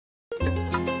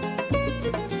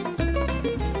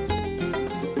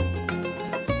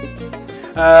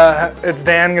It's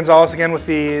Dan Gonzalez again with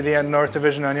the North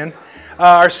Division Onion.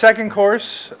 Our second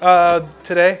course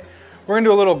today, we're gonna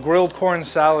do a little grilled corn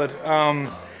salad.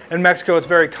 In Mexico, it's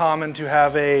very common to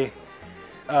have a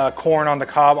corn on the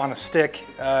cob on a stick,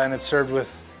 and it's served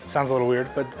with, sounds a little weird,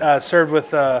 but served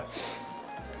with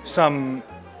some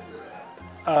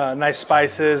nice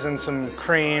spices and some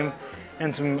cream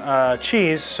and some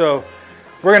cheese. So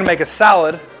we're gonna make a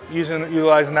salad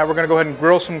utilizing that. We're gonna go ahead and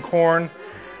grill some corn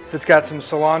that's got some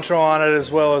cilantro on it,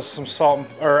 as well as some salt,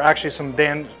 or actually some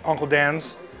Uncle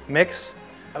Dan's mix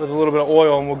with a little bit of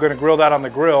oil, and we're gonna grill that on the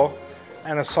grill.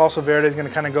 And the salsa verde is gonna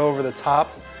kind of go over the top.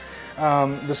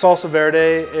 The salsa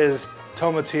verde is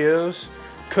tomatillos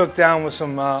cooked down with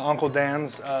some Uncle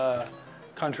Dan's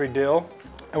country dill.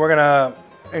 And we're gonna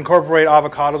incorporate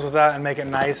avocados with that and make it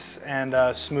nice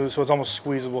and smooth, so it's almost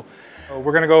squeezable.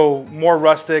 We're gonna go more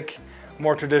rustic,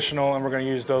 more traditional, and we're gonna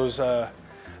use those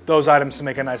items to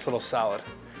make a nice little salad.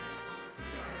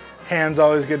 Hands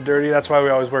always get dirty. That's why we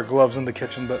always wear gloves in the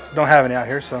kitchen, but don't have any out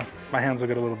here, so my hands will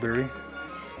get a little dirty.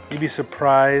 You'd be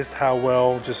surprised how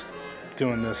well just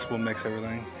doing this will mix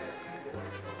everything.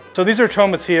 So these are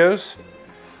tomatillos.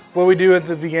 What we do at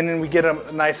the beginning, we get them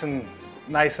nice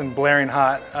and blaring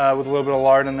hot with a little bit of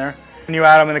lard in there. When you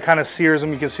add them and it kind of sears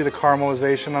them, you can see the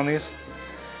caramelization on these.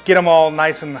 Get them all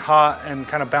nice and hot and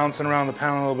kind of bouncing around the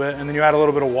pan a little bit, and then you add a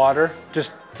little bit of water,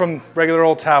 just from regular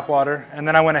old tap water. And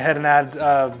then I went ahead and add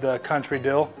the country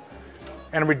dill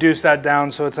and reduce that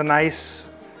down so it's a nice,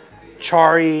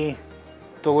 charry,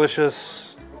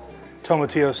 delicious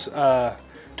tomatillos.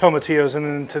 And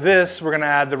then to this, we're gonna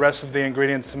add the rest of the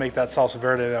ingredients to make that salsa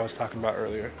verde that I was talking about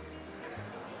earlier.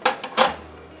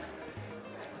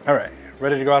 All right,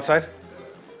 ready to go outside?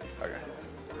 Okay.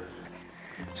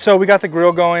 So we got the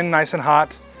grill going nice and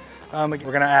hot. We're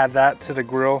gonna add that to the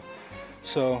grill.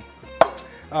 So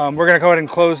we're gonna go ahead and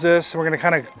close this. We're gonna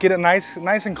kind of get it nice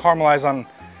and caramelized on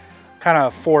kind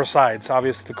of four sides.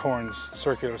 Obviously the corn's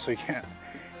circular, so you can't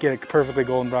get it perfectly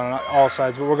golden brown on all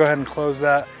sides, but we'll go ahead and close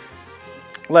that.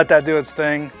 Let that do its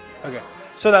thing. Okay,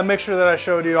 so that mixture that I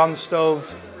showed you on the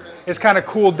stove is kind of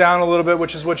cooled down a little bit,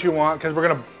 which is what you want, because we're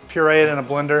gonna puree it in a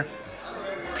blender.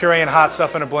 Pureeing hot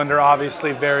stuff in a blender,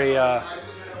 obviously very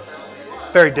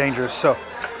dangerous. So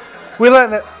we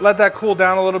let that cool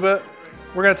down a little bit.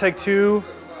 We're gonna take 2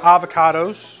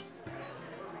 avocados,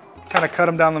 kind of cut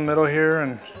them down the middle here,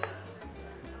 and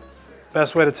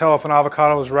best way to tell if an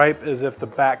avocado is ripe is if the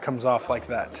back comes off like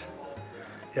that.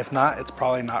 If not, it's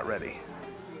probably not ready.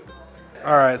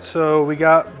 All right, so we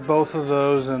got both of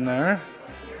those in there.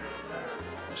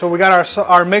 So we got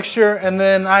our mixture, and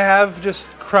then I have just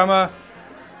Crème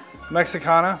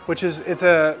Mexicana, which is, it's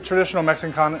a traditional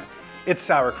Mexican, it's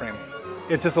sour cream.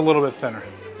 It's just a little bit thinner.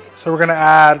 So we're gonna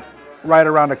add right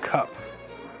around a cup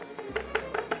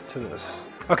to this.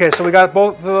 Okay, so we got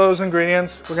both of those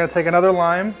ingredients. We're gonna take another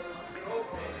lime.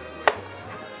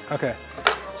 Okay,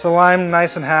 so lime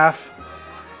nice in half.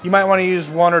 You might wanna use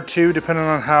 1 or 2 depending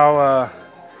on how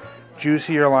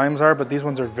juicy your limes are, but these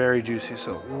ones are very juicy,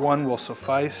 so 1 will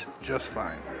suffice just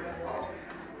fine.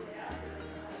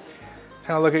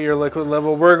 Kind of look at your liquid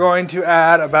level. We're going to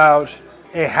add about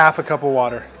a half a cup of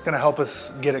water. It's gonna help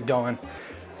us get it going.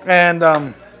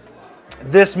 And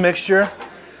this mixture,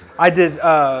 I did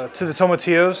to the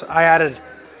tomatillos, I added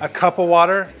a cup of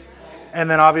water, and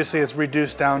then obviously it's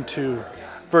reduced down to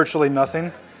virtually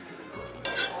nothing.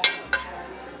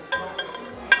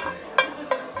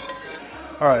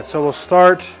 All right, so we'll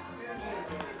start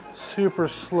super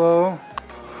slow.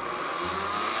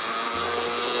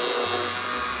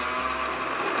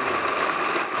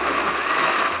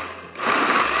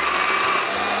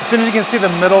 As soon as you can see the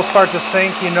middle start to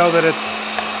sink, you know that it's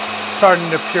starting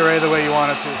to puree the way you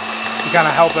want it to. You kind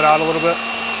of help it out a little bit,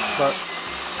 but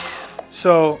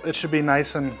so it should be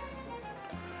nice, and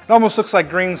it almost looks like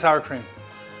green sour cream,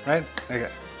 right?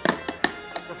 Okay.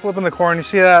 We're flipping the corn. You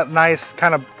see that nice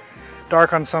kind of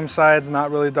dark on some sides, not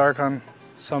really dark on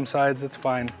some sides. It's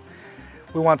fine.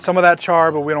 We want some of that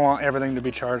char, but we don't want everything to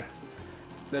be charred.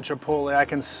 The chipotle, I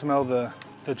can smell the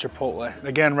chipotle.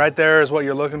 Again, right there is what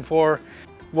you're looking for.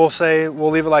 We'll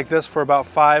leave it like this for about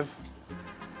five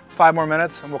more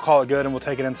minutes, and we'll call it good, and we'll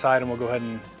take it inside, and we'll go ahead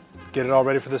and get it all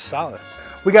ready for this salad.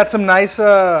 We got some nice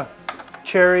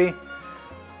cherry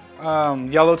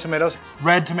yellow tomatoes.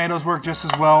 Red tomatoes work just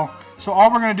as well. So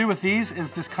all we're gonna do with these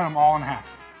is just cut them all in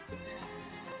half.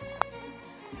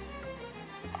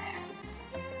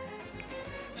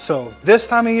 So this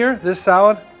time of year, this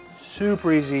salad,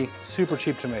 super easy, super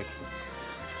cheap to make.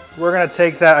 We're gonna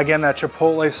take that, again, that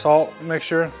chipotle salt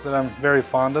mixture that I'm very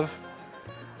fond of.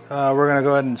 We're gonna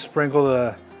go ahead and sprinkle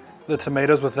the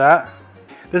tomatoes with that.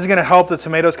 This is going to help the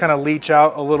tomatoes kind of leach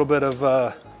out a little bit of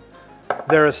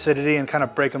their acidity and kind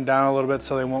of break them down a little bit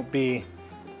so they won't be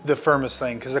the firmest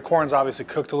thing, because the corn's obviously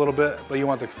cooked a little bit, but you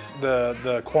want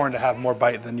the corn to have more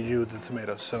bite than you do with the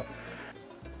tomatoes.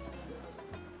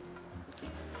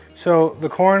 So the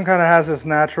corn kind of has this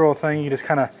natural thing. You just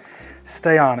kind of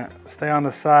stay on it. Stay on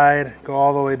the side, go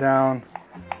all the way down,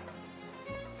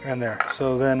 and there.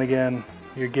 So then again,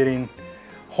 you're getting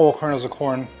whole kernels of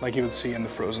corn like you would see in the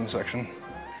frozen section.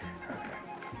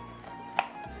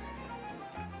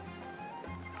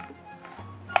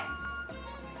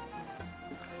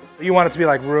 You want it to be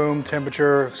like room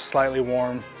temperature, slightly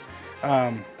warm.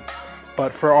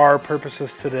 But for our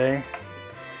purposes today,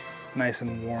 nice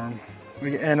and warm.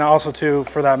 And also too,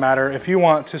 for that matter, if you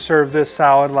want to serve this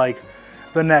salad like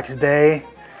the next day,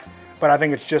 but I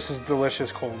think it's just as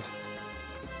delicious cold.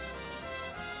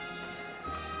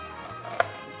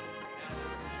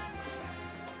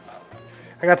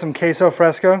 I got some Queso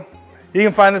Fresco. You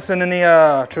can find this in any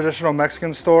traditional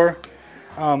Mexican store.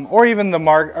 Or even the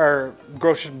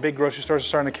big grocery stores are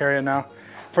starting to carry it now.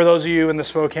 For those of you in the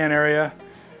Spokane area,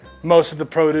 most of the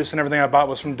produce and everything I bought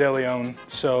was from De Leon,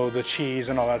 so the cheese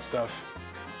and all that stuff.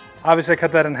 Obviously I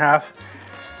cut that in half.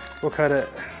 We'll cut it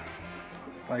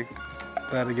like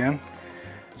that again.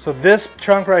 So this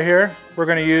chunk right here, we're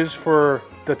gonna use for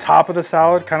the top of the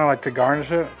salad, kind of like to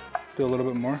garnish it. Do a little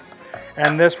bit more.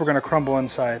 And this we're gonna crumble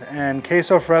inside. And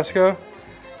Queso Fresco,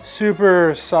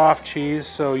 super soft cheese,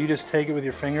 so you just take it with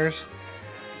your fingers,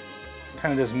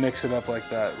 kind of just mix it up like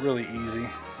that, really easy.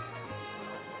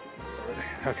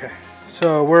 Okay,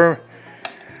 so we're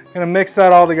gonna mix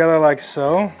that all together like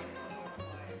so.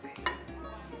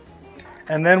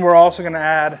 And then we're also gonna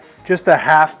add just a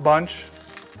half bunch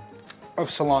of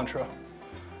cilantro.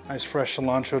 Nice fresh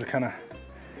cilantro to kind of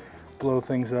blow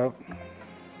things up.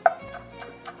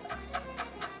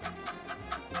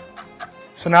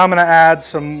 So now I'm gonna add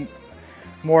some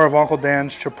more of Uncle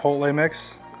Dan's Chipotle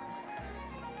mix.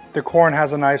 The corn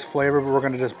has a nice flavor, but we're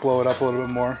gonna just blow it up a little bit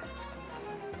more.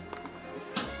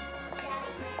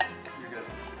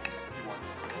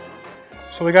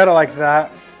 So we got it like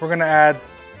that. We're gonna add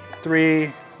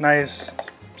 3 nice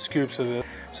scoops of this.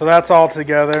 So that's all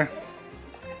together.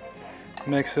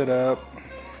 Mix it up.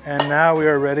 And now we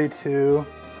are ready to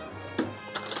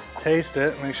taste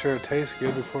it. Make sure it tastes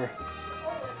good before.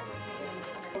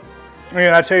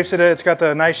 Again, I tasted it. It's got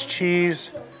the nice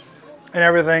cheese and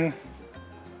everything.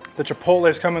 The Chipotle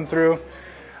is coming through.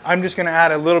 I'm just gonna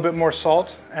add a little bit more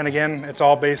salt. And again, it's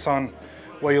all based on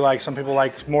what you like. Some people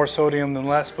like more sodium than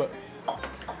less, but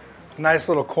nice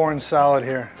little corn salad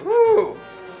here. Woo!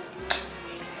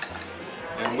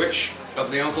 And which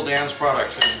of the Uncle Dan's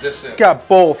products is this in? Got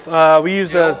both. We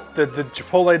used the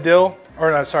Chipotle dill,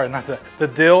 or no, sorry, not the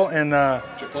dill and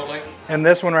Chipotle? And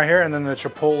this one right here, and then the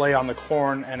Chipotle on the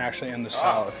corn and actually in the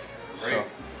salad. Great.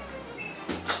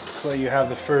 So you have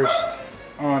the first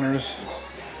honors.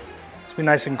 It's be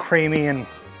nice and creamy and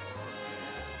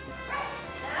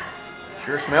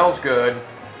Sure smells good.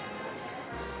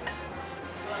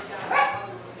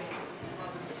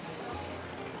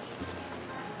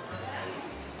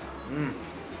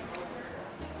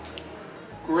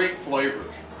 Great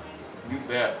flavors. You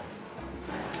bet.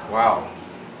 Wow.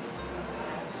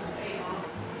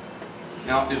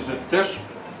 Now, is it this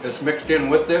is mixed in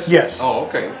with this? Yes. Oh,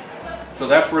 okay. So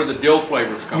that's where the dill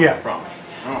flavor's coming from.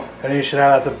 Oh. And you should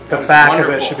have that. The back of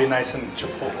it should be nice and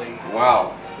chipotle.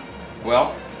 Wow.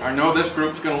 Well, I know this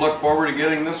group's going to look forward to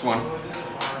getting this one.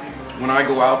 When I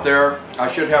go out there,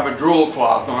 I should have a drool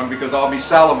cloth on because I'll be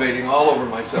salivating all over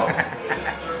myself.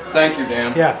 Thank you,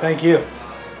 Dan. Yeah, thank you.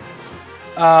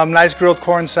 Nice grilled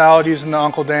corn salad using the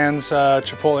Uncle Dan's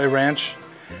Chipotle Ranch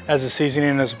as a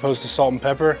seasoning as opposed to salt and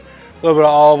pepper. A little bit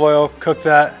of olive oil, cook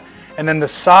that. And then the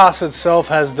sauce itself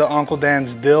has the Uncle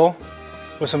Dan's dill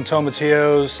with some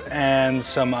tomatillos and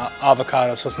some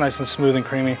avocados. So it's nice and smooth and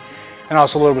creamy. And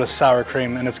also a little bit of sour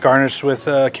cream. And it's garnished with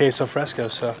Queso Fresco.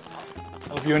 So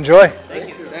hope you enjoy. Thank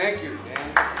you. Thank you,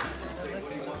 Dan.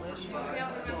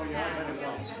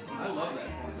 I love that.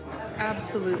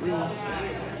 Absolutely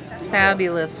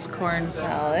fabulous corn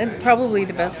salad. Probably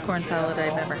the best corn salad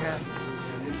I've ever had.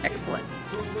 Excellent.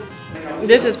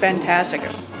 This is fantastic.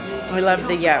 I love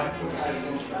the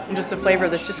just the flavor.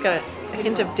 This just got a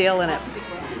hint of dill in it,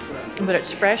 but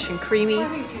it's fresh and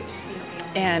creamy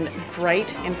and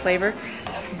bright in flavor.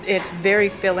 It's very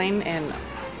filling, and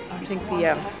I think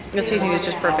the seasoning is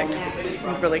just perfect. It's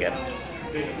really good.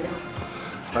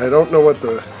 I don't know what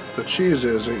the cheese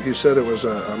is. He said it was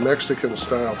a Mexican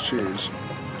style cheese,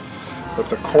 but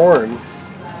the corn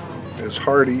is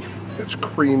hearty. It's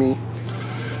creamy.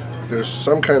 There's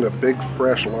some kind of big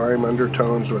fresh lime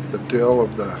undertones with the dill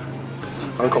of the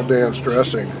Uncle Dan's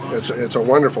dressing. It's a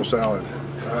wonderful salad.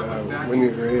 When you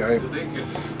agree,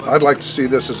 I'd like to see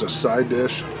this as a side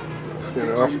dish, you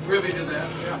know,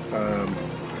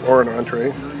 or an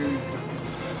entree.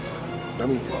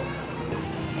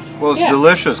 Well, it's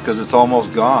delicious because it's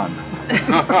almost gone.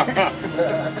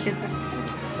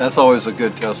 That's always a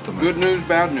good testament. Good news,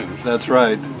 bad news. That's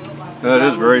right. That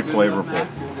is very flavorful.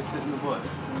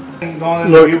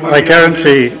 Look, I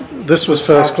guarantee this was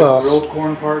first class.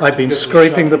 I've been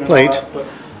scraping the plate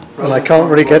and I can't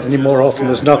really get any more off and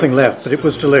there's nothing left, but it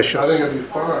was delicious. I think it'd be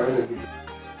fine.